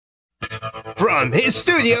from his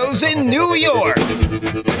studios in New York.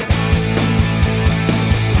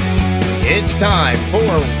 It's time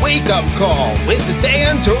for Wake Up Call with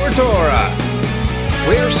Dan Tortora,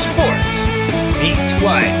 where sports meets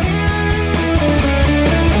life.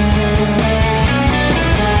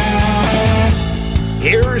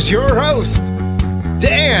 Here's your host,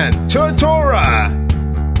 Dan Tortora.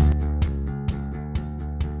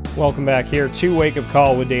 Welcome back here to Wake Up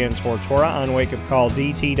Call with Dan Tortora on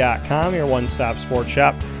wakeupcalldt.com, your one-stop sports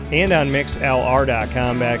shop, and on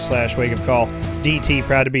mixlr.com/wakeupcalldt.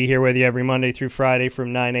 Proud to be here with you every Monday through Friday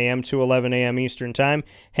from 9 a.m. to 11 a.m. Eastern Time,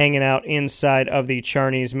 hanging out inside of the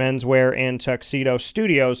Charney's Menswear and Tuxedo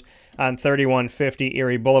Studios on 3150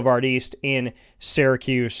 Erie Boulevard East in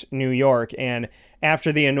Syracuse, New York. And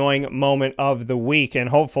after the annoying moment of the week, and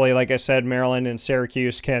hopefully, like I said, Maryland and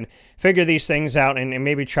Syracuse can figure these things out and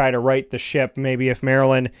maybe try to right the ship. Maybe if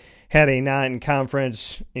Maryland had a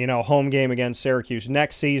non-conference, home game against Syracuse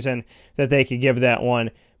next season, that they could give that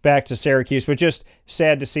one back to Syracuse. But just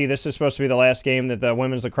sad to see, this is supposed to be the last game that the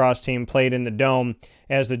women's lacrosse team played in the Dome,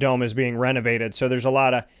 as the Dome is being renovated. So there's a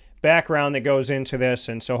lot of background that goes into this,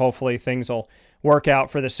 and so hopefully things will work out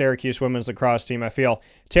for the Syracuse women's lacrosse team. I feel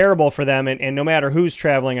terrible for them, and no matter who's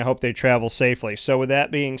traveling, I hope they travel safely. So with that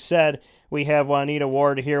being said, we have Juanita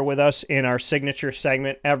Ward here with us in our signature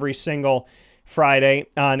segment every single Friday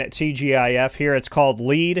on TGIF. Here it's called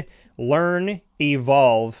Lead, Learn,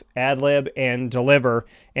 Evolve, Ad-Lib, and Deliver.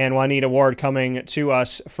 And Juanita Ward coming to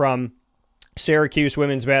us from Syracuse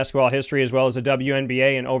women's basketball history as well as the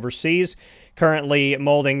WNBA and overseas. Currently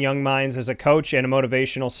molding young minds as a coach and a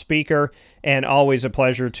motivational speaker, and always a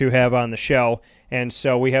pleasure to have on the show. And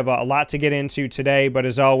so we have a lot to get into today, but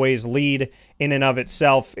as always, Lead in and of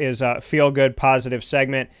itself is a feel-good, positive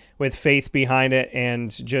segment with faith behind it,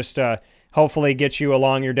 and just hopefully get you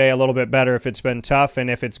along your day a little bit better if it's been tough, and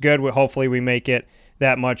if it's good, hopefully we make it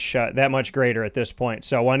that much greater at this point.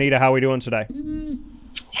 So Juanita, how are we doing today?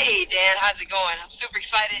 Hey Dan, how's it going? I'm super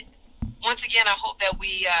excited. Once again, I hope that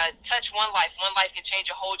we touch one life. One life can change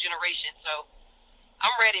a whole generation. So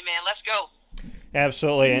I'm ready, man. Let's go.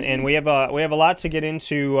 Absolutely, and we have a lot to get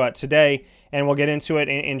into today, and we'll get into it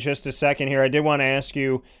in just a second here. I did want to ask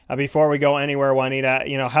you before we go anywhere, Juanita.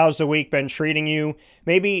 How's the week been treating you?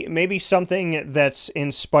 Maybe something that's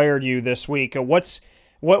inspired you this week. What's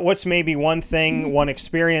maybe one thing, one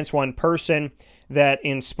experience, one person that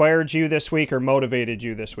inspired you this week or motivated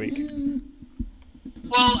you this week?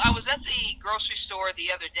 Well, I was at the grocery store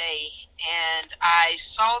the other day, and I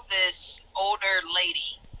saw this older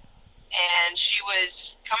lady, and she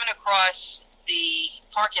was coming across the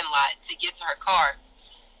parking lot to get to her car,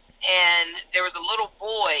 and there was a little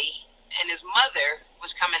boy, and his mother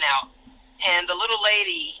was coming out, and the little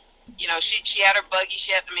lady, she had her buggy,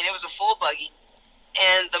 it was a full buggy,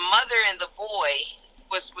 and the mother and the boy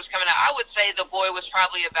was coming out. I would say the boy was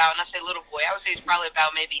probably about, and I say little boy, I would say he's probably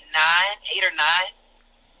about maybe 8 or 9.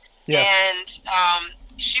 Yeah. And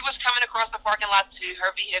she was coming across the parking lot to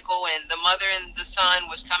her vehicle, and the mother and the son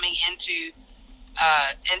was coming into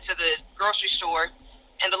the grocery store,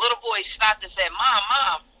 and the little boy stopped and said,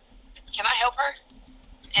 Mom, can I help her?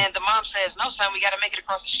 And the mom says, no, son, we got to make it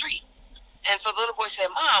across the street. And so the little boy said,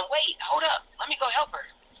 Mom, wait, hold up, let me go help her.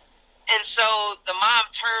 And so the mom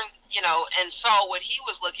turned, and saw what he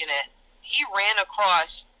was looking at. He ran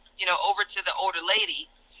across, over to the older lady,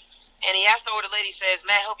 and he asked the older lady, says,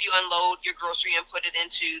 may I help you unload your grocery and put it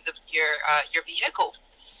into your vehicle?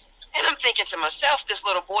 And I'm thinking to myself, this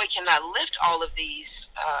little boy cannot lift all of these,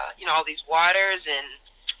 all these waters and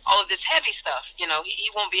all of this heavy stuff. He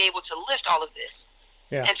won't be able to lift all of this.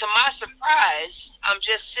 Yeah. And to my surprise, I'm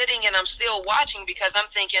just sitting and I'm still watching, because I'm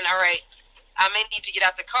thinking, all right, I may need to get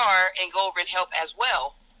out the car and go over and help as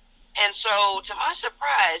well. And so to my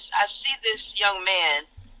surprise, I see this young man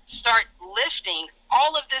start lifting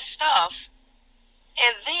all of this stuff,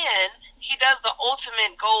 and then he does the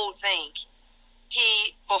ultimate gold thing.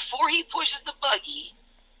 Before he pushes the buggy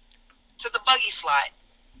to the buggy slot,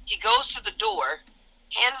 he goes to the door,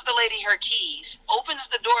 hands the lady her keys, opens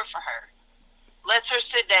the door for her, lets her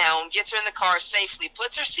sit down, gets her in the car safely,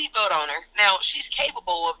 puts her seatbelt on her. Now, she's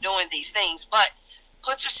capable of doing these things, but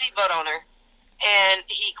puts her seatbelt on her, and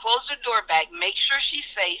he closes her door back, makes sure she's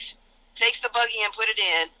safe, takes the buggy and put it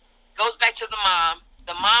in, goes back to the mom.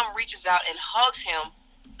 The mom reaches out and hugs him.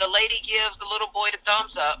 The lady gives the little boy the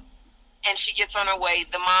thumbs up, and she gets on her way.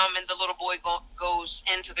 The mom and the little boy goes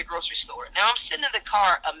into the grocery store. Now, I'm sitting in the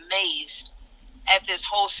car amazed at this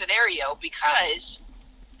whole scenario, because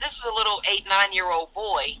this is a little 8-9-year-old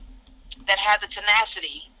boy that had the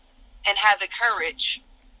tenacity and had the courage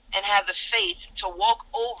and had the faith to walk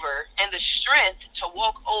over and the strength to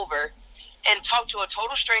walk over and talk to a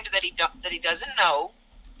total stranger that he doesn't know,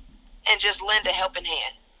 and just lend a helping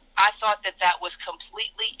hand. I thought that was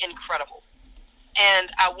completely incredible.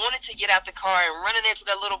 And I wanted to get out the car and run in there to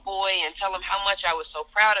that little boy and tell him how much I was so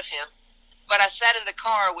proud of him. But I sat in the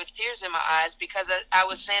car with tears in my eyes because I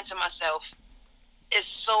was saying to myself, it's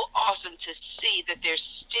so awesome to see that there's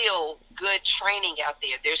still good training out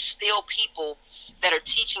there. There's still people that are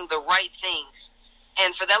teaching the right things.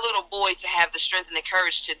 And for that little boy to have the strength and the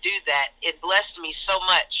courage to do that, it blessed me so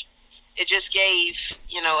much. It just gave,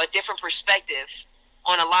 a different perspective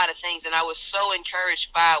on a lot of things. And I was so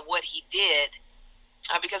encouraged by what he did.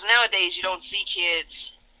 Because nowadays you don't see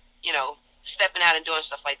kids, stepping out and doing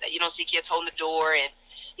stuff like that. You don't see kids holding the door, and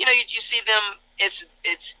you see them. It's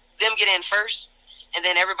them get in first, and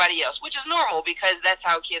then everybody else, which is normal because that's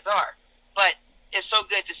how kids are. But it's so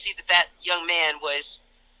good to see that young man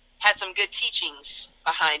had some good teachings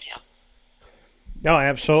behind him. No,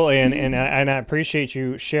 absolutely, and I appreciate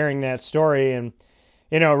you sharing that story, and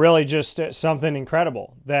really just something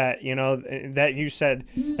incredible that that you said,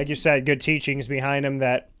 like you said, good teachings behind him,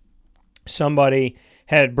 that somebody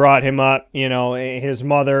had brought him up, his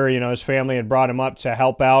mother, his family had brought him up to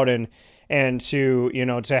help out and to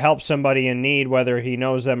to help somebody in need, whether he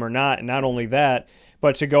knows them or not. And not only that,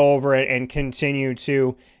 but to go over it and continue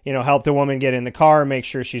to help the woman get in the car, make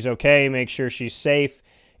sure she's okay, make sure she's safe.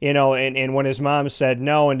 And when his mom said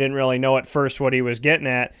no and didn't really know at first what he was getting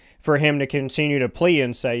at, for him to continue to plead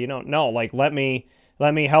and say, no, like, let me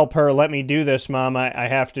help her, let me do this, Mom, I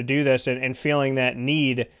have to do this, and feeling that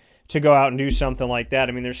need to go out and do something like that.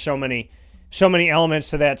 I mean, there's so many elements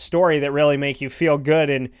to that story that really make you feel good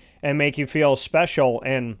and make you feel special.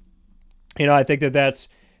 And, I think that's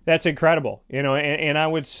incredible, and I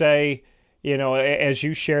would say, as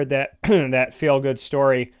you shared that, that feel-good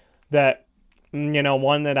story, that,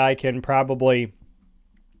 one that I can probably,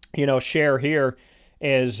 share here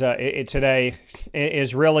is today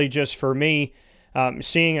is really just for me,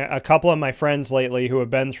 seeing a couple of my friends lately who have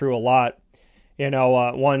been through a lot.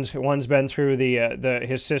 One's been through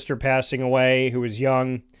his sister passing away, who was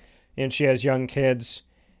young, and she has young kids,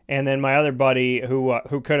 and then my other buddy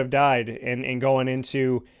who could have died and going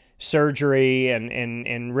into surgery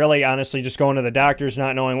and really honestly just going to the doctors,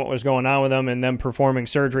 not knowing what was going on with him, and then performing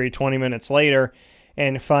surgery 20 minutes later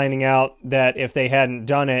and finding out that if they hadn't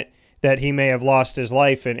done it, that he may have lost his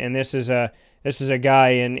life. And this is a guy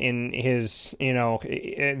in his,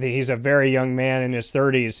 he's a very young man in his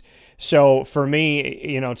 30s. So for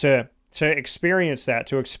me, to experience that,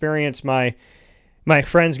 to experience my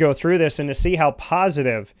friends go through this and to see how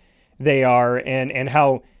positive they are and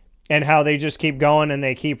how they just keep going and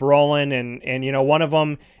they keep rolling. And one of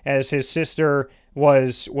them, as his sister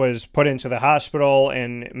was put into the hospital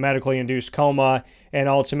and medically induced coma and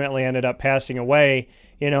ultimately ended up passing away,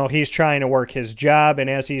 he's trying to work his job, and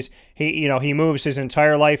as he moves his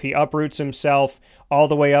entire life, he uproots himself all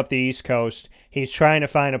the way up the East Coast. He's trying to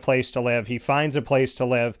find a place to live. He finds a place to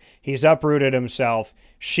live. He's uprooted himself.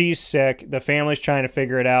 She's sick. The family's trying to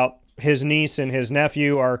figure it out. His niece and his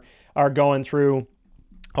nephew are going through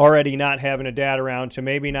already not having a dad around to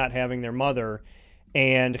maybe not having their mother,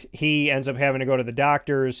 and he ends up having to go to the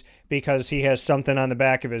doctors because he has something on the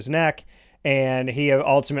back of his neck, and he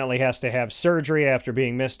ultimately has to have surgery after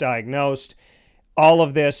being misdiagnosed. All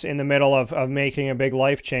of this in the middle of making a big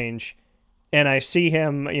life change. And I see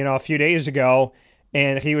him, a few days ago,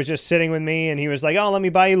 and he was just sitting with me, and he was like, "Oh, let me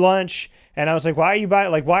buy you lunch." And I was like, why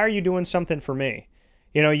are you doing something for me?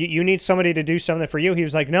 You need somebody to do something for you. He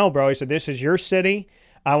was like, "No, bro." He said, "This is your city.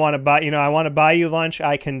 I want to buy you lunch.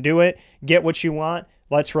 I can do it. Get what you want.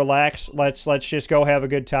 Let's relax. Let's just go have a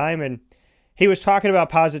good time." And he was talking about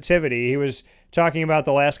positivity. He was talking about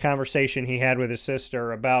the last conversation he had with his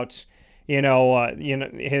sister about,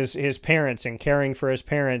 his parents and caring for his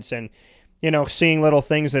parents, and, seeing little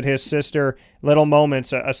things that his sister, little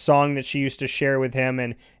moments, a song that she used to share with him,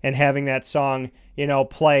 and having that song,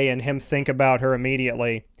 play and him think about her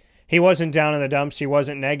immediately. He wasn't down in the dumps. He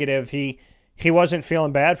wasn't negative. He wasn't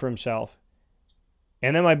feeling bad for himself.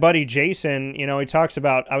 And then my buddy Jason, he talks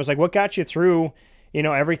about, I was like, what got you through,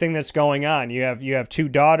 everything that's going on? You have two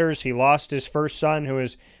daughters. He lost his first son, who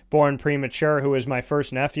was born premature, who was my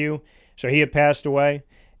first nephew. So he had passed away,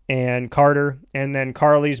 and Carter, and then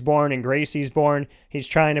Carly's born and Gracie's born. He's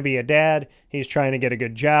trying to be a dad. He's trying to get a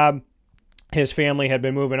good job. His family had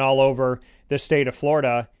been moving all over the state of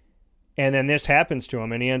Florida, and then this happens to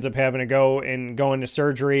him, and he ends up having to go into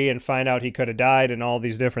surgery and find out he could have died and all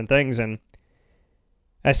these different things. And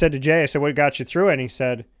I said to Jay, what got you through it? And he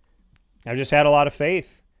said, I've just had a lot of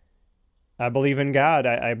faith. I believe in God.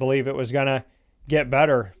 I believe it was going to get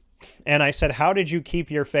better. And I said, how did you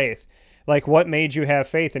keep your faith? like, what made you have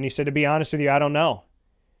faith? And he said, to be honest with you, I don't know.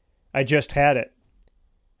 I just had it.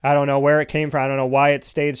 I don't know where it came from. I don't know why it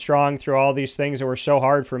stayed strong through all these things that were so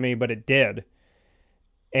hard for me, but it did.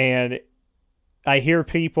 And I hear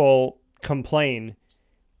people complain,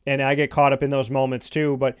 and I get caught up in those moments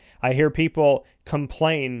too, but I hear people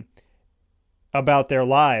complain about their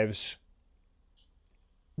lives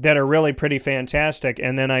that are really pretty fantastic,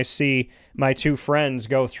 and then I see my two friends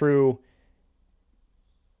go through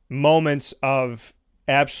moments of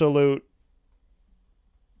absolute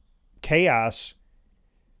chaos,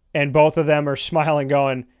 and both of them are smiling,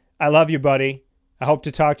 going, I love you, buddy. I hope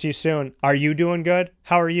to talk to you soon. Are you doing good?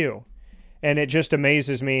 How are you? And it just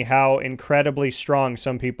amazes me how incredibly strong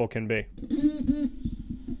some people can be.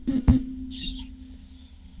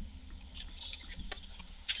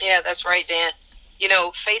 Yeah, that's right, Dan. You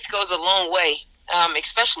know, faith goes a long way,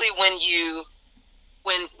 especially when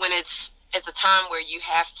it's a time where you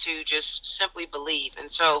have to just simply believe.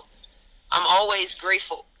 And so I'm always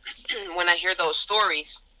grateful when I hear those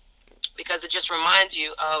stories, because it just reminds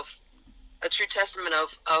you of a true testament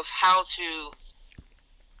of how to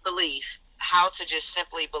believe, how to just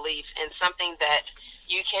simply believe in something that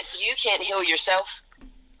you can't heal yourself,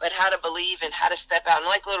 but how to believe and how to step out. And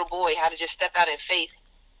like little boy, how to just step out in faith,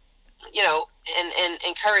 you know, and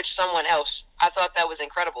encourage someone else. I thought that was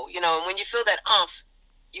incredible. You know, and when you feel that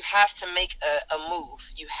you have to make a move.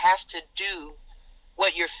 You have to do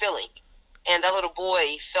what you're feeling. And that little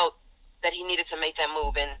boy felt that he needed to make that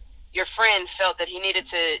move. And your friend felt that he needed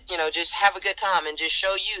to, you know, just have a good time and just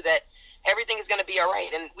show you that everything is going to be all right.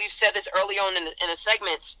 And we've said this early on in a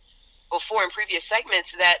segment before, in previous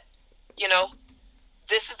segments, that, you know,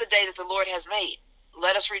 this is the day that the Lord has made.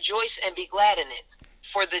 Let us rejoice and be glad in it.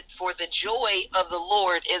 For the joy of the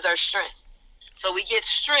Lord is our strength. So we get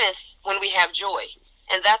strength when we have joy.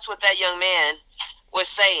 And that's what that young man was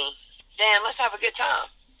saying. Dan, let's have a good time.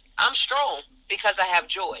 I'm strong because I have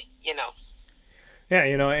joy, you know. Yeah,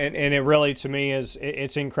 you know, and it really, to me,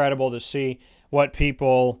 it's incredible to see what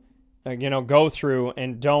people, you know, go through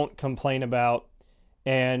and don't complain about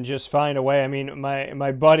and just find a way. I mean,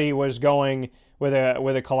 my buddy was going with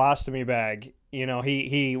a colostomy bag. You know,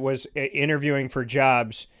 he was interviewing for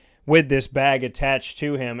jobs with this bag attached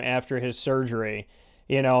to him after his surgery.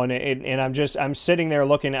 You know, and I'm sitting there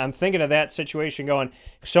looking, I'm thinking of that situation going,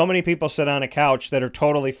 so many people sit on a couch that are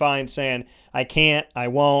totally fine saying, I can't, I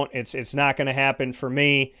won't, it's not going to happen for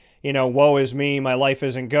me. You know, woe is me, my life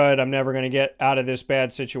isn't good, I'm never going to get out of this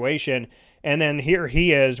bad situation. And then here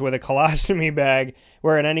he is with a colostomy bag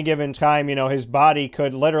where at any given time, you know, his body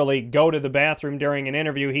could literally go to the bathroom during an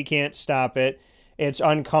interview. He can't stop it. It's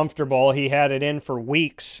uncomfortable. He had it in for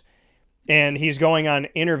weeks. And he's going on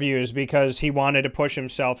interviews because he wanted to push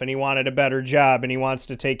himself and he wanted a better job and he wants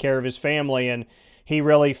to take care of his family. And he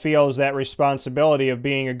really feels that responsibility of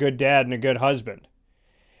being a good dad and a good husband.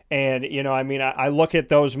 And, you know, I mean, I look at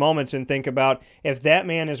those moments and think about if that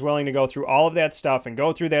man is willing to go through all of that stuff and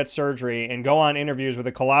go through that surgery and go on interviews with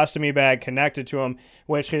a colostomy bag connected to him,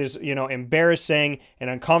 which is, you know, embarrassing and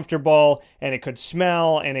uncomfortable, and it could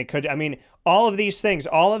smell, and it could, I mean, all of these things,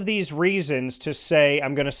 all of these reasons to say,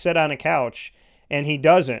 I'm going to sit on a couch, and he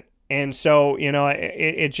doesn't. And so, you know,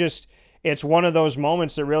 it's one of those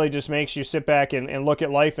moments that really just makes you sit back and look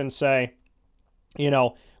at life and say, you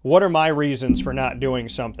know, what are my reasons for not doing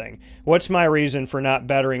something? What's my reason for not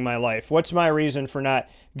bettering my life? What's my reason for not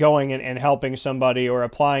going and helping somebody or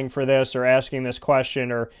applying for this or asking this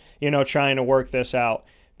question or, you know, trying to work this out?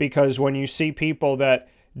 Because when you see people that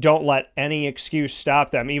don't let any excuse stop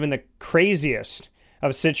them, even the craziest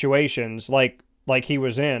of situations like he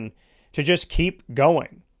was in, to just keep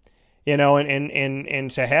going, you know, and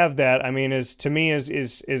to have that, I mean, is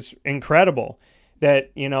incredible.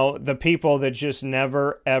 That, you know, the people that just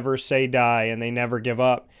never, ever say die and they never give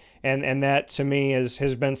up. And that, to me,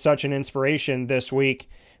 has been such an inspiration this week,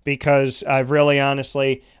 because I've really,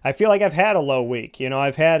 honestly, I feel like I've had a low week. You know,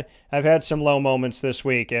 I've had some low moments this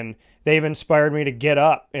week, and they've inspired me to get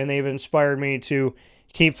up, and they've inspired me to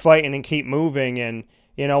keep fighting and keep moving. And,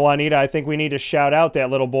 you know, Juanita, I think we need to shout out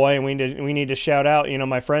that little boy, and we need to shout out, you know,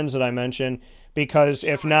 my friends that I mentioned, because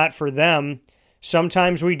if not for them,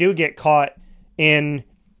 sometimes we do get caught in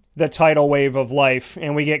the tidal wave of life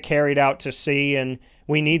and we get carried out to sea, and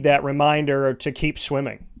we need that reminder to keep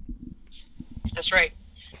swimming. That's right,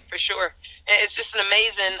 for sure. And it's just an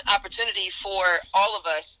amazing opportunity for all of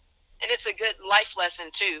us, and it's a good life lesson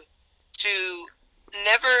too, to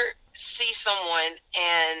never see someone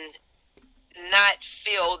and not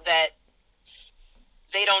feel that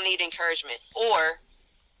they don't need encouragement, or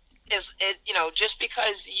is it, you know, just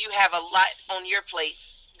because you have a lot on your plate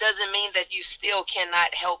doesn't mean that you still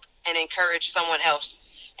cannot help and encourage someone else.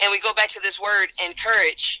 And we go back to this word,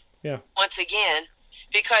 encourage, once again,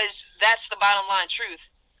 because that's the bottom line truth.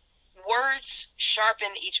 Words sharpen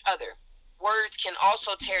each other. Words can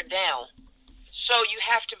also tear down. So you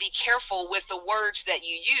have to be careful with the words that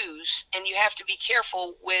you use, and you have to be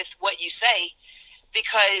careful with what you say,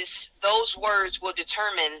 because those words will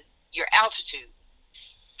determine your altitude.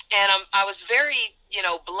 And I was very,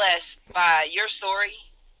 blessed by your story,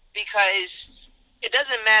 because it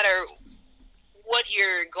doesn't matter what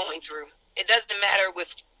you're going through. It doesn't matter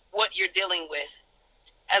with what you're dealing with.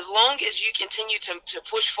 As long as you continue to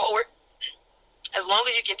push forward, as long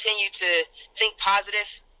as you continue to think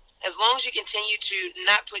positive, as long as you continue to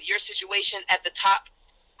not put your situation at the top,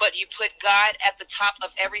 but you put God at the top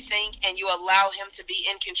of everything, and you allow him to be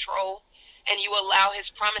in control, and you allow his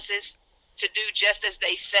promises to do just as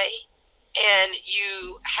they say, and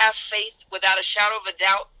you have faith without a shadow of a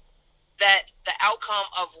doubt that the outcome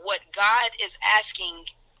of what God is asking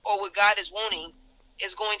or what God is wanting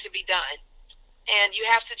is going to be done. And you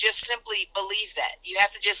have to just simply believe that. You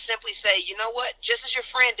have to just simply say, you know what, just as your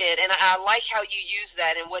friend did, and I like how you used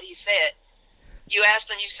that and what he said. You asked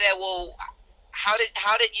him, you said, well, how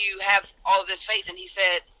did you have all of this faith? And he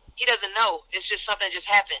said, he doesn't know. It's just something that just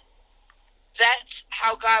happened. That's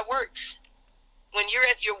how God works. When you're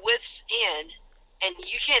at your wit's end and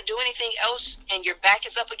you can't do anything else and your back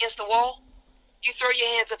is up against the wall, you throw your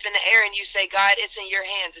hands up in the air and you say, God, it's in your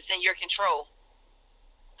hands. It's in your control.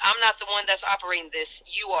 I'm not the one that's operating this.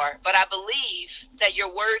 You are. But I believe that your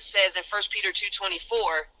word says in 1 Peter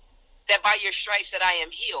 2:24 that by your stripes that I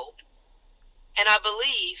am healed. And I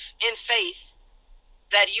believe in faith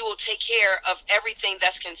that you will take care of everything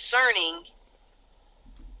that's concerning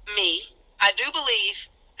me. I do believe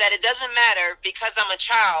that it doesn't matter, because I'm a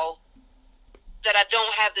child, that I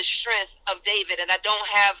don't have the strength of David, and I don't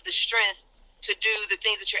have the strength to do the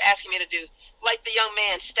things that you're asking me to do. Like the young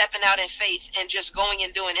man stepping out in faith and just going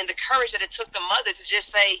and doing, and the courage that it took the mother to just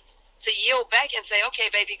say, to yield back and say, okay,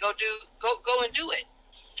 baby, go and do it.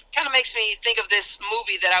 Kind of makes me think of this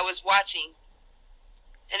movie that I was watching,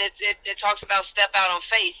 and it talks about step out on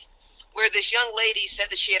faith, where this young lady said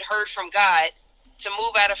that she had heard from God to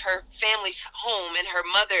move out of her family's home, and her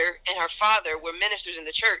mother and her father were ministers in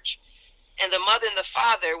the church. And the mother and the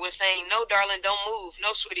father were saying, no, darling, don't move.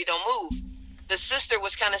 No, sweetie, don't move. The sister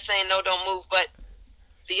was kind of saying, no, don't move. But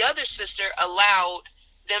the other sister allowed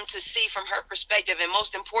them to see from her perspective, and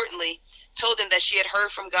most importantly, told them that she had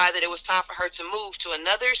heard from God that it was time for her to move to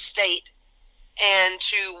another state and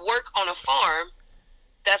to work on a farm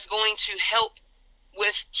that's going to help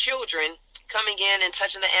with children coming in and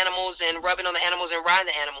touching the animals and rubbing on the animals and riding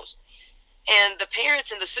the animals. And the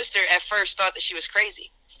parents and the sister at first thought that she was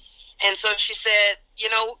crazy. And so she said,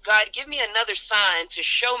 God, give me another sign to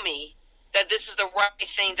show me that this is the right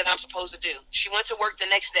thing that I'm supposed to do. She went to work the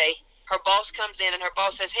next day. Her boss comes in, and her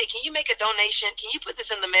boss says, hey, can you make a donation? Can you put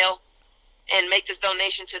this in the mail and make this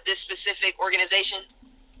donation to this specific organization?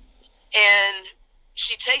 And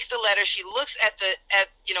she takes the letter. She looks at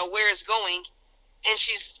where it's going, and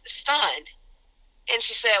she's stunned. And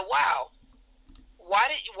she said, wow, why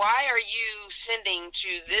are you sending to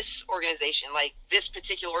this organization, like this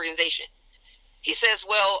particular organization? He says,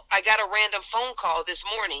 well, I got a random phone call this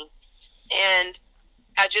morning, and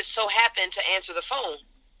I just so happened to answer the phone.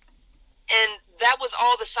 And that was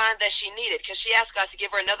all the sign that she needed, because she asked God to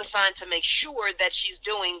give her another sign to make sure that she's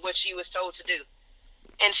doing what she was told to do.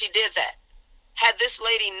 And she did that. Had this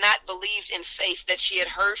lady not believed in faith that she had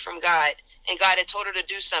heard from God, and God had told her to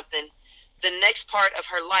do something, the next part of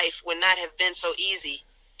her life would not have been so easy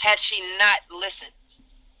had she not listened.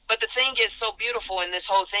 But the thing is so beautiful in this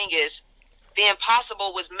whole thing is the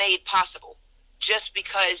impossible was made possible just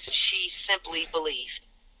because she simply believed.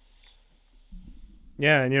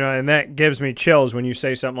 Yeah, and that gives me chills when you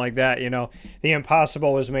say something like that. The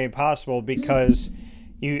impossible was made possible because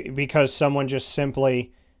someone just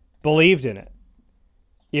simply believed in it.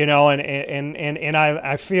 And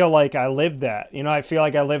I feel like I lived that. I feel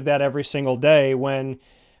like I live that every single day when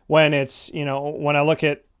it's, when I look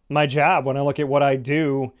at my job, when I look at what I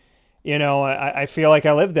do, I feel like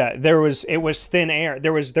I live that. It was thin air.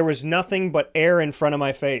 There was nothing but air in front of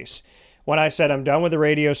my face. When I said I'm done with the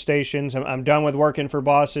radio stations, I'm done with working for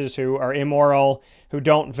bosses who are immoral, who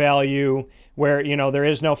don't value, where, there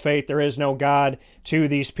is no faith, there is no God to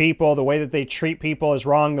these people. The way that they treat people is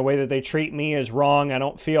wrong. The way that they treat me is wrong. I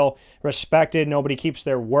don't feel respected. Nobody keeps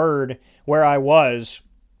their word where I was.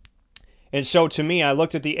 And so to me, I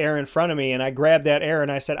looked at the air in front of me, and I grabbed that air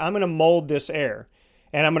and I said, I'm going to mold this air.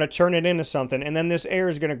 and I'm going to turn it into something, and then this air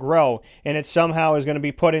is going to grow, and it somehow is going to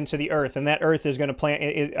be put into the earth, and that earth is going to plant,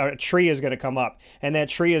 a tree is going to come up, and that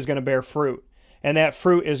tree is going to bear fruit, and that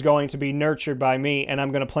fruit is going to be nurtured by me, and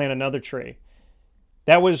I'm going to plant another tree.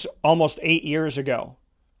 That was almost 8 years ago.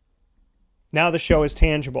 Now the show is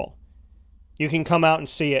tangible. You can come out and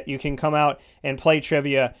see it. You can come out and play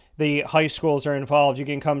trivia. The high schools are involved. You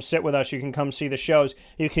can come sit with us. You can come see the shows.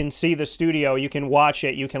 You can see the studio. You can watch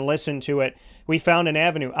it. You can listen to it. We found an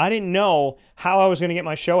avenue. I didn't know how I was going to get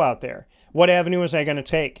my show out there. What avenue was I going to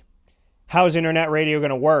take? How is internet radio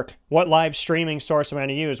going to work? What live streaming source am I going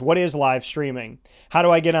to use? What is live streaming? How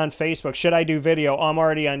do I get on Facebook? Should I do video? I'm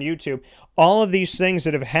already on YouTube. All of these things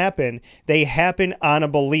that have happened, they happen on a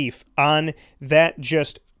belief, on that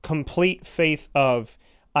just complete faith of,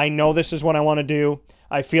 I know this is what I want to do.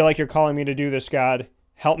 I feel like you're calling me to do this, God.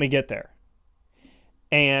 Help me get there.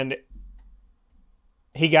 And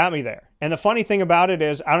he got me there. And the funny thing about it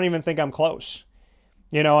is, I don't even think I'm close.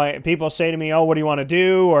 You know, people say to me, oh, what do you want to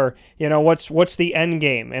do? Or, you know, what's the end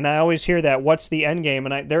game? And I always hear that, what's the end game?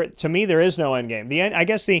 And to me, there is no end game. I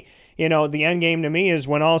guess the end game to me is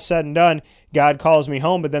when all's said and done, God calls me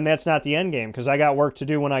home, but then that's not the end game because I got work to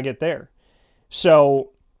do when I get there. So,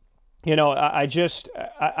 you know,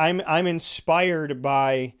 I'm inspired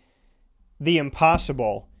by the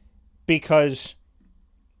impossible because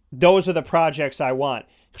those are the projects I want.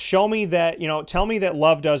 Show me that, tell me that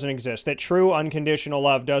love doesn't exist, that true unconditional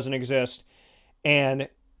love doesn't exist, and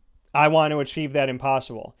I want to achieve that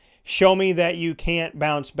impossible. Show me that you can't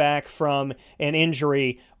bounce back from an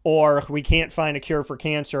injury, or we can't find a cure for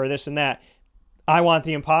cancer, or this and that. I want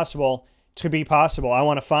the impossible to be possible. I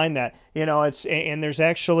want to find that. And there's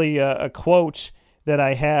actually a quote that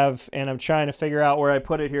I have, and I'm trying to figure out where I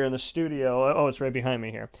put it here in the studio. Oh, it's right behind me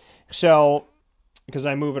here. So, because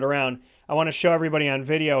I move it around, I want to show everybody on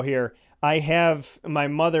video here. My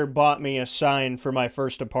mother bought me a sign for my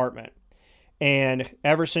first apartment. And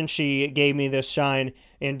ever since she gave me this sign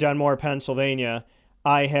in Dunmore, Pennsylvania,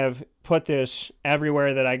 I have put this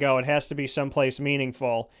everywhere that I go. It has to be someplace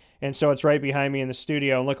meaningful. And so it's right behind me in the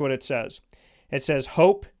studio. And look what it says. It says,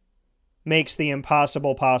 hope makes the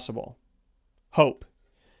impossible possible. Hope.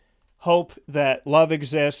 Hope that love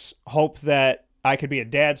exists. Hope that I could be a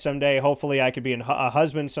dad someday. Hopefully I could be a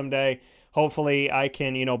husband someday. Hopefully I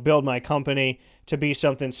can, build my company to be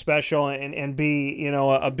something special and be,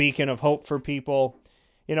 a beacon of hope for people.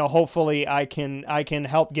 Hopefully I can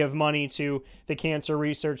help give money to the cancer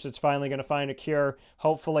research that's finally going to find a cure.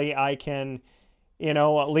 Hopefully I can,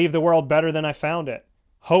 leave the world better than I found it.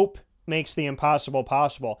 Hope makes the impossible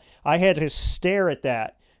possible. I had to stare at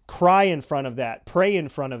that, cry in front of that, pray in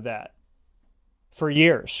front of that for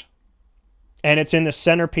years. And it's in the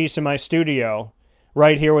centerpiece of my studio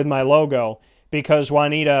right here with my logo because,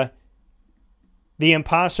 Juanita, the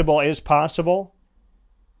impossible is possible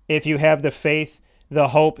if you have the faith, the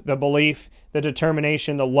hope, the belief, the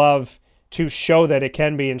determination, the love to show that it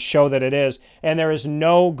can be and show that it is. And there is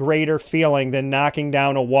no greater feeling than knocking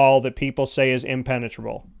down a wall that people say is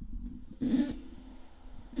impenetrable.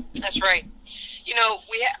 That's right.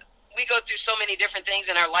 We go through so many different things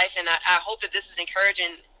in our life, and I hope that this is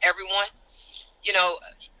encouraging everyone. You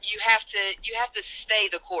have to stay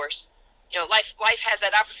the course. Life has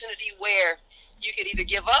that opportunity where you could either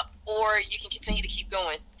give up or you can continue to keep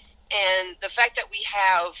going. And the fact that we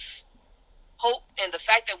have hope and the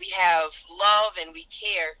fact that we have love and we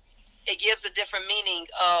care, it gives a different meaning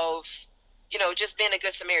of, just being a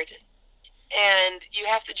good Samaritan. And you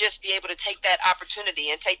have to just be able to take that opportunity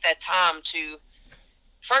and take that time to,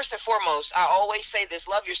 first and foremost, I always say this,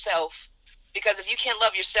 love yourself. Because if you can't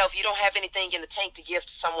love yourself, you don't have anything in the tank to give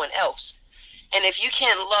to someone else. And if you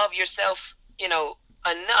can't love yourself,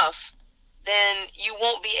 enough, then you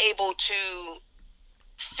won't be able to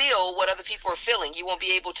feel what other people are feeling. You won't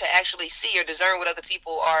be able to actually see or discern what other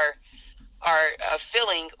people are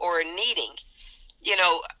feeling or needing.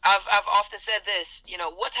 I've often said this,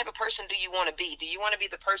 what type of person do you want to be? Do you want to be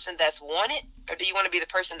the person that's wanted, or do you want to be the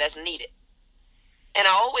person that's needed? And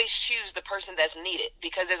I always choose the person that's needed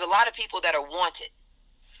because there's a lot of people that are wanted,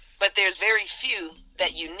 but there's very few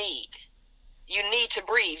that you need. You need to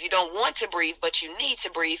breathe. You don't want to breathe, but you need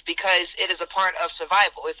to breathe because it is a part of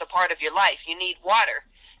survival. It's a part of your life. You need water.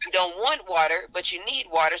 You don't want water, but you need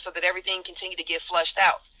water so that everything continue to get flushed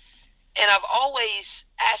out. And I've always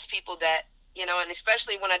asked people that, and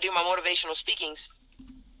especially when I do my motivational speakings,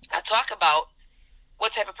 I talk about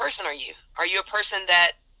what type of person are you? Are you a person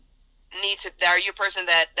that are you a person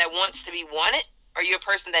that wants to be wanted? Or are you a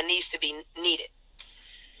person that needs to be needed?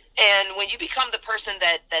 And when you become the person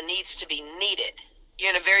that needs to be needed, you're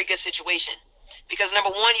in a very good situation. Because number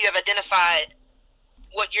one, you have identified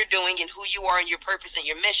what you're doing and who you are and your purpose and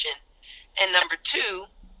your mission. And number two,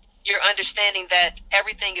 you're understanding that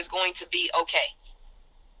everything is going to be okay.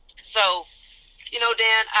 So,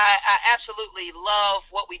 Dan, I absolutely love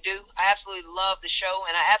what we do. I absolutely love the show,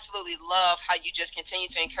 and I absolutely love how you just continue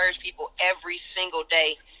to encourage people every single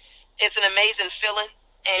day. It's an amazing feeling,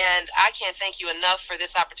 and I can't thank you enough for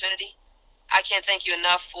this opportunity. I can't thank you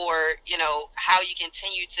enough for, how you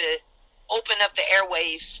continue to open up the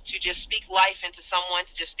airwaves to just speak life into someone,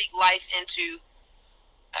 to just speak life into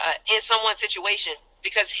in someone's situation,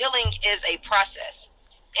 because healing is a process.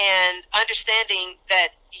 And understanding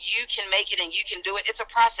that you can make it and you can do it, it's a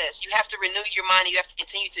process. You have to renew your mind, and you have to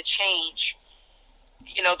continue to change,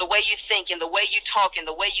 the way you think and the way you talk and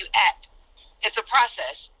the way you act. It's a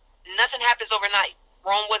process. Nothing happens overnight.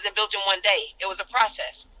 Rome wasn't built in one day. It was a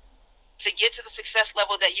process to get to the success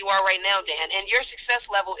level that you are right now, Dan. And your success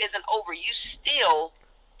level isn't over. You still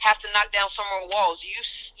have to knock down some more walls.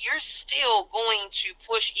 You're still going to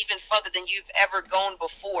push even further than you've ever gone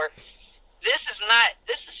before. This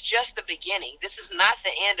is just the beginning. This is not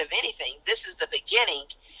the end of anything. This is the beginning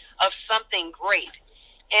of something great.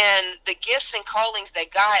 And the gifts and callings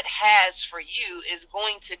that God has for you is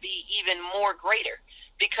going to be even more greater,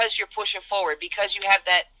 because you're pushing forward, because you have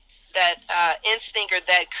that instinct or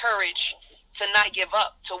that courage to not give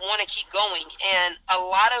up, to want to keep going. And a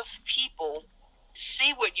lot of people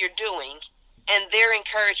see what you're doing, and they're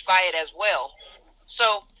encouraged by it as well.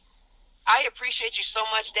 So I appreciate you so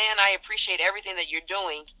much, Dan. I appreciate everything that you're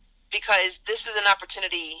doing, because this is an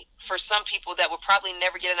opportunity for some people that would probably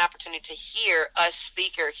never get an opportunity to hear us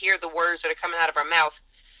speak or hear the words that are coming out of our mouth.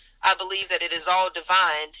 I believe that it is all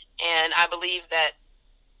divine, and I believe that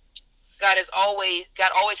God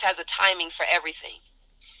always has a timing for everything.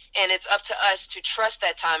 And it's up to us to trust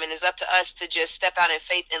that time, and it's up to us to just step out in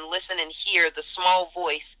faith and listen and hear the small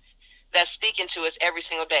voice that's speaking to us every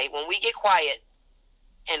single day. When we get quiet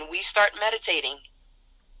and we start meditating,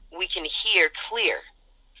 we can hear clear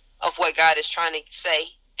of what God is trying to say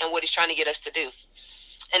and what he's trying to get us to do.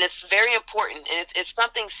 And it's very important, and it's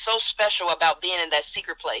something so special about being in that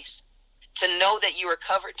secret place, to know that you are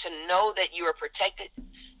covered, to know that you are protected,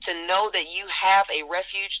 to know that you have a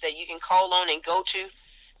refuge that you can call on and go to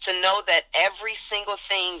know that every single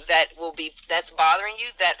thing that's bothering you,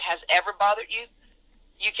 that has ever bothered you,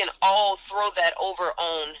 you can all throw that over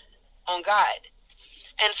on God.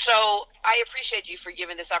 And so I appreciate you for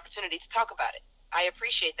giving this opportunity to talk about it. I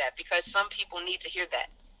appreciate that, because some people need to hear that.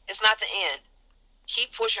 It's not the end.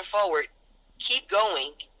 Keep pushing forward. Keep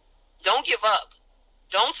going. Don't give up.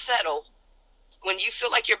 Don't settle. When you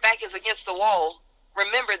feel like your back is against the wall,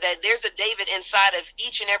 remember that there's a David inside of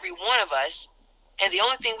each and every one of us, and the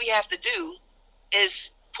only thing we have to do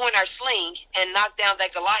is point our sling and knock down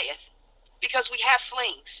that Goliath, because we have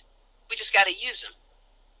slings. We just got to use them.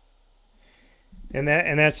 And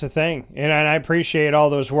that's the thing. And I appreciate all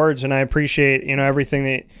those words, and I appreciate, everything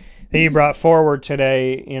that you brought forward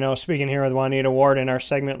today. Speaking here with Juanita Ward in our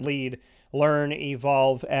segment Lead, Learn,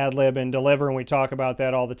 Evolve, Ad-lib, and Deliver, and we talk about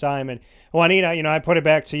that all the time. And Juanita, I put it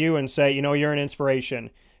back to you and say, you're an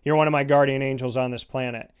inspiration. You're one of my guardian angels on this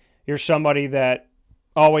planet. You're somebody that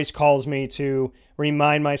always calls me to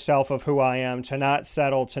remind myself of who I am, to not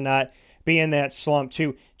settle, to not be in that slump,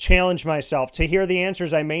 to challenge myself, to hear the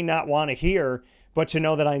answers I may not want to hear, but to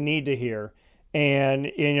know that I need to hear. And,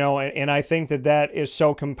 and I think that is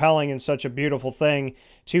so compelling and such a beautiful thing,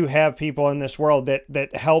 to have people in this world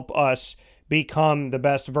that help us become the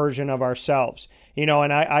best version of ourselves. And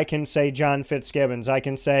I can say John Fitzgibbons, I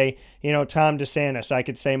can say, Tom DeSantis, I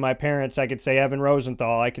could say my parents, I could say Evan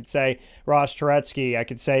Rosenthal, I could say Ross Turetsky, I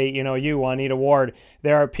could say, you, Juanita Ward.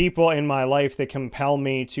 There are people in my life that compel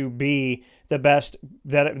me to be the best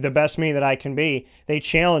me that I can be. They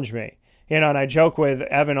challenge me. And I joke with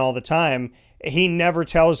Evan all the time. He never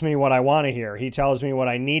tells me what I want to hear. He tells me what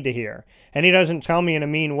I need to hear. And he doesn't tell me in a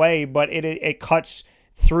mean way, but it cuts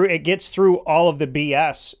through, it gets through all of the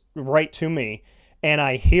BS right to me, and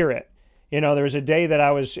I hear it. There was a day that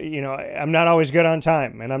I was, I'm not always good on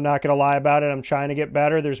time, and I'm not going to lie about it. I'm trying to get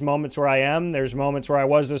better. There's moments where I am. There's moments where I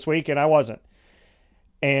was this week and I wasn't.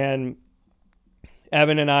 And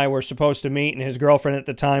Evan and I were supposed to meet, and his girlfriend at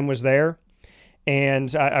the time was there.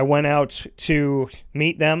 And I went out to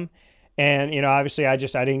meet them. And, obviously I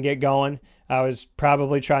didn't get going. I was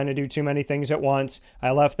probably trying to do too many things at once.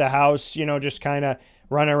 I left the house, just kind of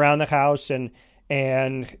running around the house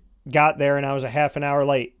and got there, and I was a half an hour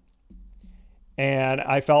late. And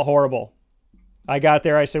I felt horrible. I got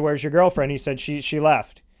there. I said, "Where's your girlfriend?" He said, she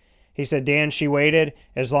left. He said, "Dan, she waited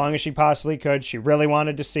as long as she possibly could. She really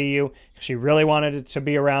wanted to see you. She really wanted to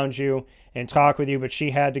be around you and talk with you, but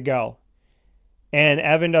she had to go." And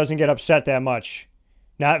Evan doesn't get upset that much,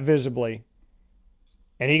 not visibly.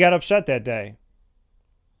 And he got upset that day.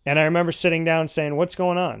 And I remember sitting down saying, what's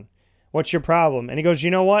going on? What's your problem? And he goes,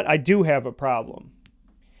 you know what? I do have a problem.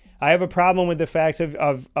 I have a problem with the fact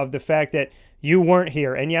of the fact that you weren't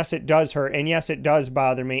here. And yes, it does hurt. And yes, it does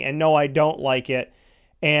bother me. And no, I don't like it.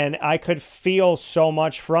 And I could feel so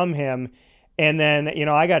much from him. And then,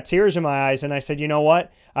 I got tears in my eyes and I said, you know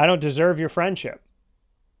what? I don't deserve your friendship.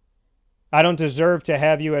 I don't deserve to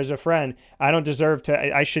have you as a friend.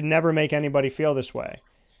 I should never make anybody feel this way.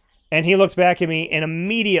 And he looked back at me and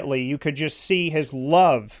immediately you could just see his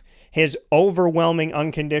love, his overwhelming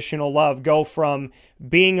unconditional love go from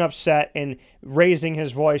being upset and raising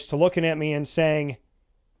his voice to looking at me and saying,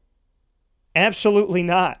 absolutely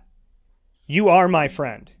not. You are my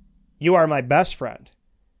friend. You are my best friend.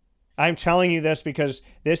 I'm telling you this because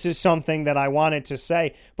this is something that I wanted to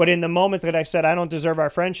say. But in the moment that I said, I don't deserve our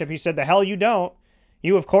friendship, he said, the hell you don't.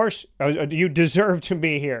 You, of course, you deserve to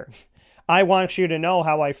be here. I want you to know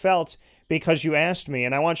how I felt because you asked me.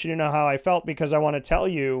 And I want you to know how I felt because I want to tell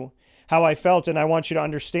you how I felt. And I want you to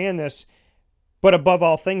understand this. But above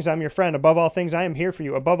all things, I'm your friend. Above all things, I am here for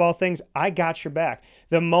you. Above all things, I got your back.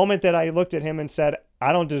 The moment that I looked at him and said,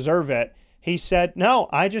 I don't deserve it, he said, no,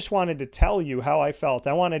 I just wanted to tell you how I felt.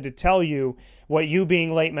 I wanted to tell you what you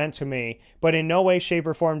being late meant to me. But in no way, shape,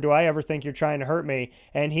 or form do I ever think you're trying to hurt me.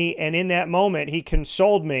 And in that moment, he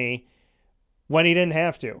consoled me when he didn't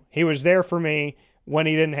have to. He was there for me when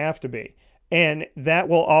he didn't have to be. And that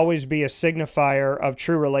will always be a signifier of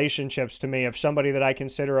true relationships to me, of somebody that I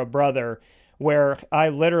consider a brother, where I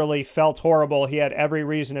literally felt horrible. He had every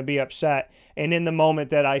reason to be upset. And in the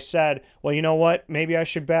moment that I said, well, you know what? Maybe I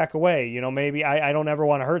should back away. Maybe I don't ever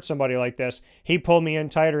want to hurt somebody like this. He pulled me in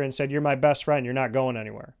tighter and said, you're my best friend. You're not going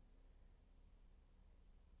anywhere.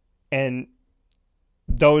 And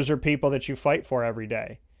those are people that you fight for every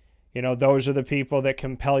day. Those are the people that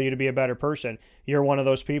compel you to be a better person. You're one of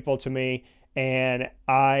those people to me. And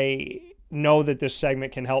I know that this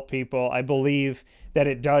segment can help people. I believe that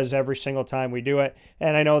it does every single time we do it.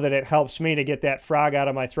 And I know that it helps me to get that frog out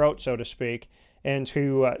of my throat, so to speak, and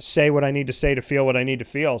to say what I need to say to feel what I need to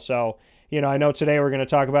feel. So, I know today we're going to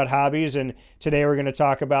talk about hobbies, and today we're going to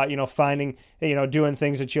talk about, finding, doing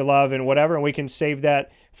things that you love and whatever. And we can save that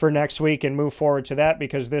for next week and move forward to that,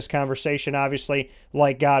 because this conversation, obviously,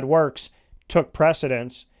 like God works, took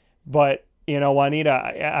precedence. But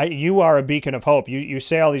Juanita, you are a beacon of hope. You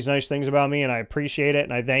say all these nice things about me, and I appreciate it,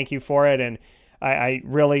 and I thank you for it. And I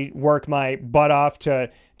really work my butt off to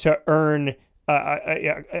earn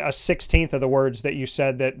a 16th of the words that you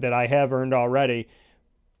said that I have earned already.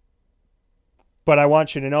 But I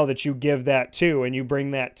want you to know that you give that too, and you bring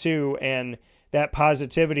that too, and that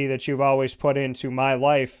positivity that you've always put into my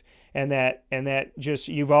life, and that just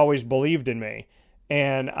you've always believed in me.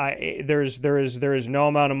 And there is no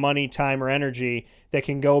amount of money, time, or energy that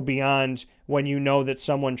can go beyond when you know that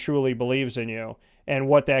someone truly believes in you and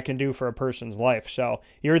what that can do for a person's life. So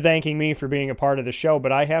you're thanking me for being a part of the show,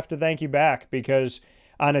 but I have to thank you back, because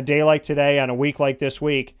on a day like today, on a week like this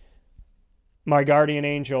week, my guardian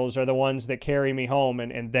angels are the ones that carry me home,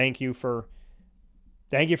 and thank you for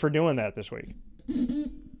doing that this week.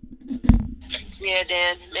 Yeah,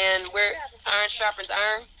 Dan, man, we're iron sharpens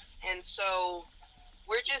iron, and so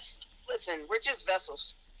we're just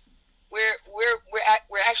vessels. We're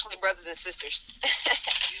actually brothers and sisters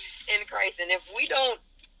in Christ, and if we don't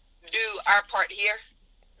do our part here,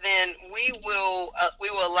 then we will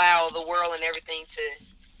allow the world and everything to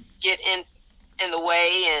get in the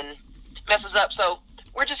way and mess us up. So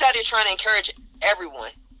we're just out here trying to encourage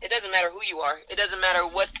everyone. It doesn't matter who you are. It doesn't matter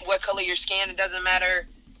what color your skin. It doesn't matter,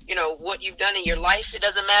 what you've done in your life. It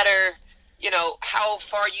doesn't matter, how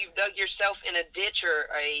far you've dug yourself in a ditch or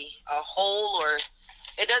a hole, or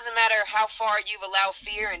it doesn't matter how far you've allowed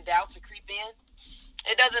fear and doubt to creep in.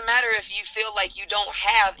 It doesn't matter if you feel like you don't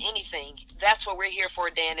have anything. That's what we're here for,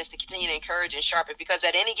 Dan, is to continue to encourage and sharpen, because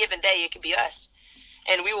at any given day, it could be us.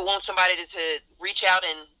 And we will want somebody to reach out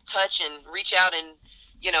and touch and reach out and,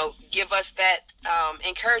 give us that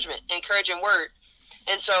encouraging word.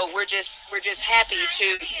 And so we're just happy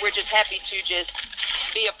to just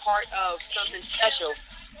be a part of something special.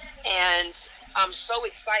 And I'm so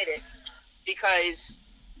excited, because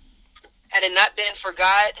had it not been for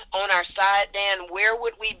God on our side, Dan, where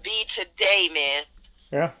would we be today, man?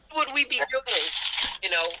 Yeah. What would we be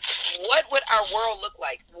doing? What would our world look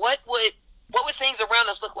like? What would things around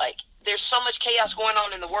us look like? There's so much chaos going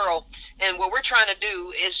on in the world, and what we're trying to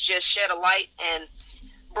do is just shed a light and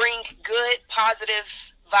bring good,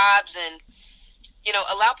 positive vibes and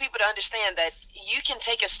allow people to understand that you can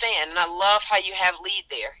take a stand. And I love how you have lead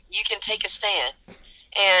there. You can take a stand.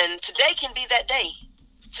 And today can be that day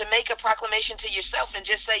to make a proclamation to yourself and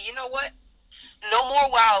just say, you know what? No more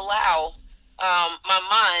will I allow my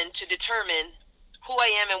mind to determine who I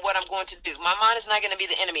am and what I'm going to do. My mind is not going to be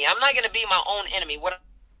the enemy. I'm not going to be my own enemy. What I'm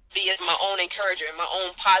going to be is my own encourager and my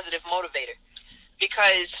own positive motivator.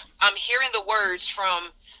 Because I'm hearing the words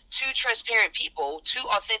from two transparent people, two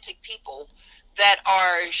authentic people that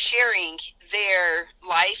are sharing their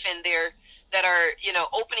life and that are,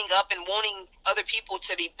 opening up and wanting other people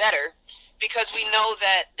to be better, because we know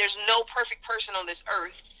that there's no perfect person on this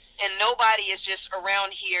earth, and nobody is just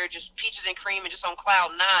around here just peaches and cream and just on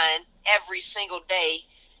cloud nine every single day.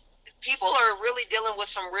 People are really dealing with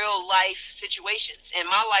some real life situations. In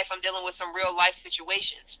my life, I'm dealing with some real life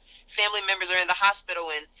situations. Family members are in the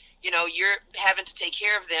hospital, and you're having to take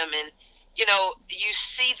care of them, and you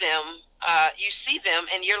see them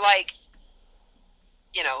and you're like,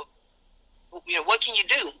 what can you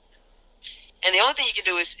do? And the only thing you can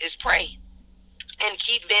do is pray and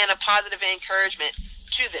keep being a positive encouragement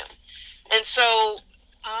to them. And so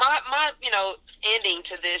my ending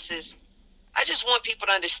to this is, I just want people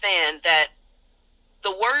to understand that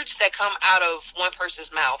the words that come out of one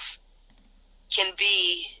person's mouth can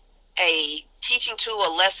be a teaching tool,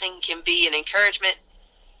 a lesson, can be an encouragement.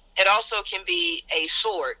 It also can be a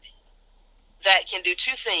sword that can do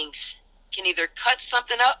two things. It can either cut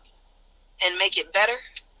something up and make it better,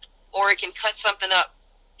 or it can cut something up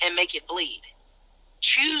and make it bleed.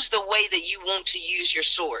 Choose the way that you want to use your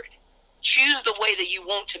sword. Choose the way that you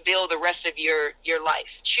want to build the rest of your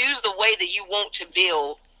life. Choose the way that you want to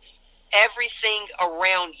build everything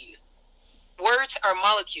around you. Words are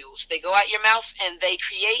molecules. They go out your mouth and they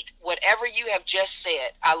create whatever you have just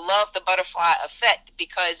said. I love the butterfly effect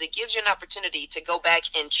because it gives you an opportunity to go back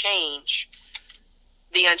and change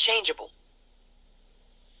the unchangeable.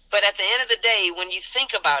 But at the end of the day, when you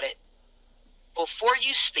think about it, before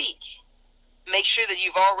you speak, make sure that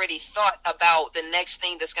you've already thought about the next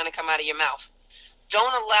thing that's going to come out of your mouth.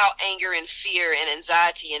 Don't allow anger and fear and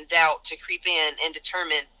anxiety and doubt to creep in and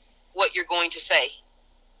determine what you're going to say.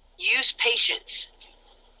 Use patience.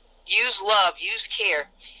 Use love. Use care.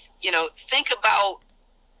 Think about,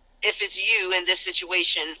 if it's you in this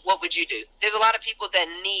situation, what would you do? There's a lot of people that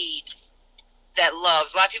need that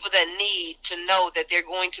loves. A lot of people that need to know that they're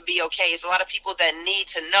going to be okay. There's a lot of people that need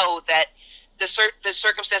to know that the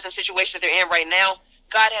circumstance and situation that they're in right now,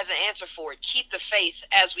 God has an answer for it. Keep the faith,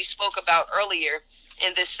 as we spoke about earlier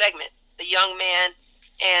in this segment, the young man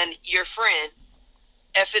and your friend.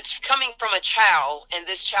 If it's coming from a child, and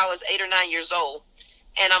this child is 8 or 9 years old,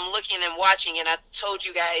 and I'm looking and watching, and I told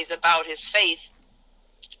you guys about his faith,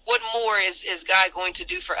 what more is God going to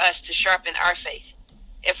do for us to sharpen our faith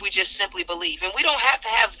if we just simply believe? And we don't have to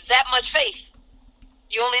have that much faith.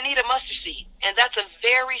 You only need a mustard seed, and that's a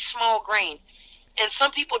very small grain. And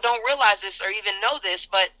some people don't realize this or even know this,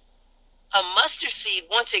 but a mustard seed,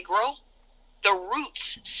 once it grows, the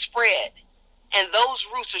roots spread. And those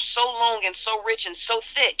roots are so long and so rich and so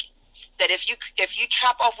thick that if you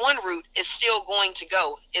chop off one root, it's still going to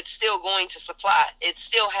go. It's still going to supply. It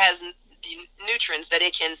still has nutrients that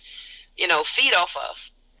it can, feed off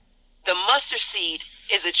of. The mustard seed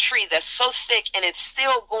is a tree that's so thick, and it's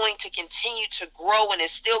still going to continue to grow, and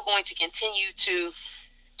it's still going to continue to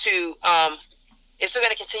grow, and it's still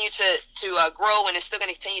going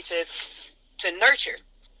to continue to nurture.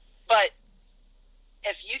 But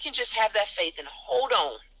if you can just have that faith and hold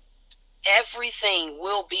on, everything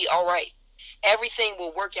will be all right. Everything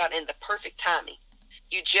will work out in the perfect timing.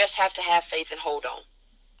 You just have to have faith and hold on.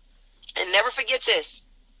 And never forget this.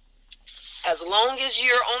 As long as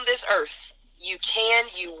you're on this earth, you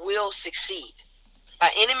will succeed. By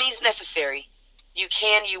any means necessary, you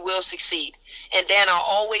will succeed. And Dan, I'll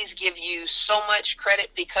always give you so much credit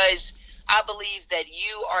because I believe that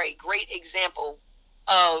you are a great example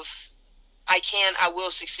of I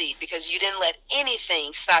will succeed, because you didn't let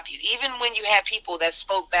anything stop you. Even when you had people that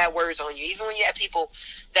spoke bad words on you, even when you had people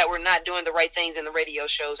that were not doing the right things in the radio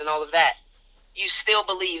shows and all of that, you still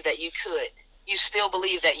believe that you could. You still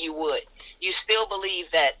believe that you would. You still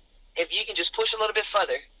believe that if you can just push a little bit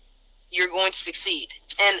further, you're going to succeed.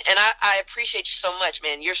 And I appreciate you so much,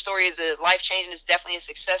 man. Your story is life-changing. It's definitely a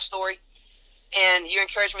success story. And you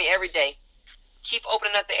encourage me every day. Keep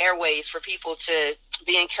opening up the airways for people to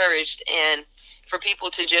be encouraged and for people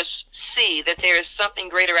to just see that there is something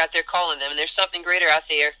greater out there calling them, and there's something greater out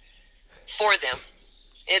there for them.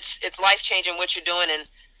 It's life-changing what you're doing, and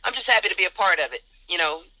I'm just happy to be a part of it.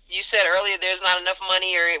 You said earlier there's not enough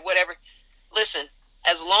money or whatever. Listen,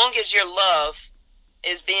 as long as your love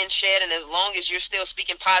is being shed, and as long as you're still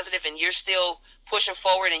speaking positive and you're still pushing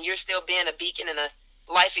forward and you're still being a beacon and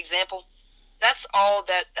a life example, that's all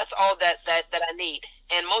that I need.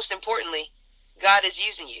 And most importantly, God is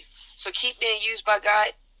using you. So keep being used by God,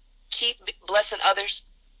 keep blessing others,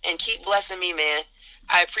 and keep blessing me, man.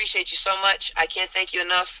 I appreciate you so much. I can't thank you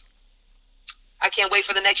enough. I can't wait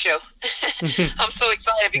for the next show. I'm so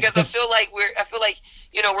excited because I feel like we're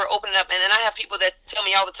opening up, and then I have people that tell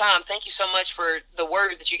me all the time, thank you so much for the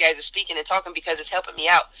words that you guys are speaking and talking, because it's helping me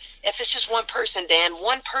out. If it's just one person, Dan,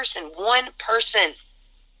 one person,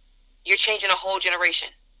 you're changing a whole generation.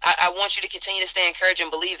 I want you to continue to stay encouraged and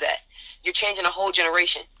believe that. You're changing a whole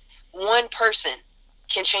generation. One person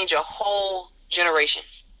can change a whole generation.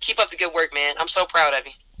 Keep up the good work, man. I'm so proud of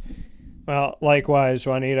you. Well, likewise,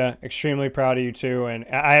 Juanita, extremely proud of you too. And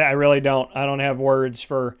I really don't have words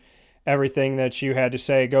for everything that you had to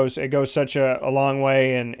say. It goes such a long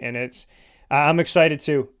way, and I'm excited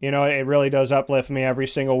too. You know, it really does uplift me every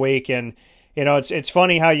single week. And you know, it's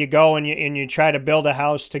funny how you go and you try to build a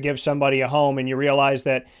house to give somebody a home, and you realize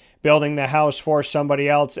that building the house for somebody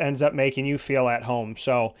else ends up making you feel at home.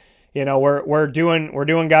 So, you know, we're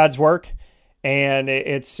doing God's work. And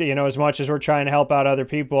it's, you know, as much as we're trying to help out other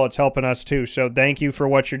people, it's helping us too. So thank you for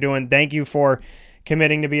what you're doing. Thank you for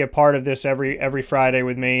committing to be a part of this every Friday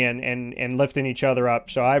with me and lifting each other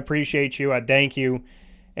up. So I appreciate you. I thank you.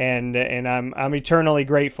 And I'm eternally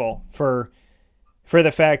grateful for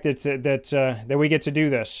the fact that we get to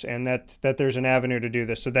do this, and that there's an avenue to do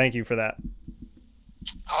this. So thank you for that.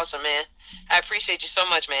 Awesome, man. I appreciate you so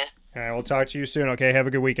much, man. All right. We'll talk to you soon. Okay. Have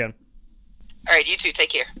a good weekend. All right. You too. Take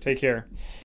care. Take care.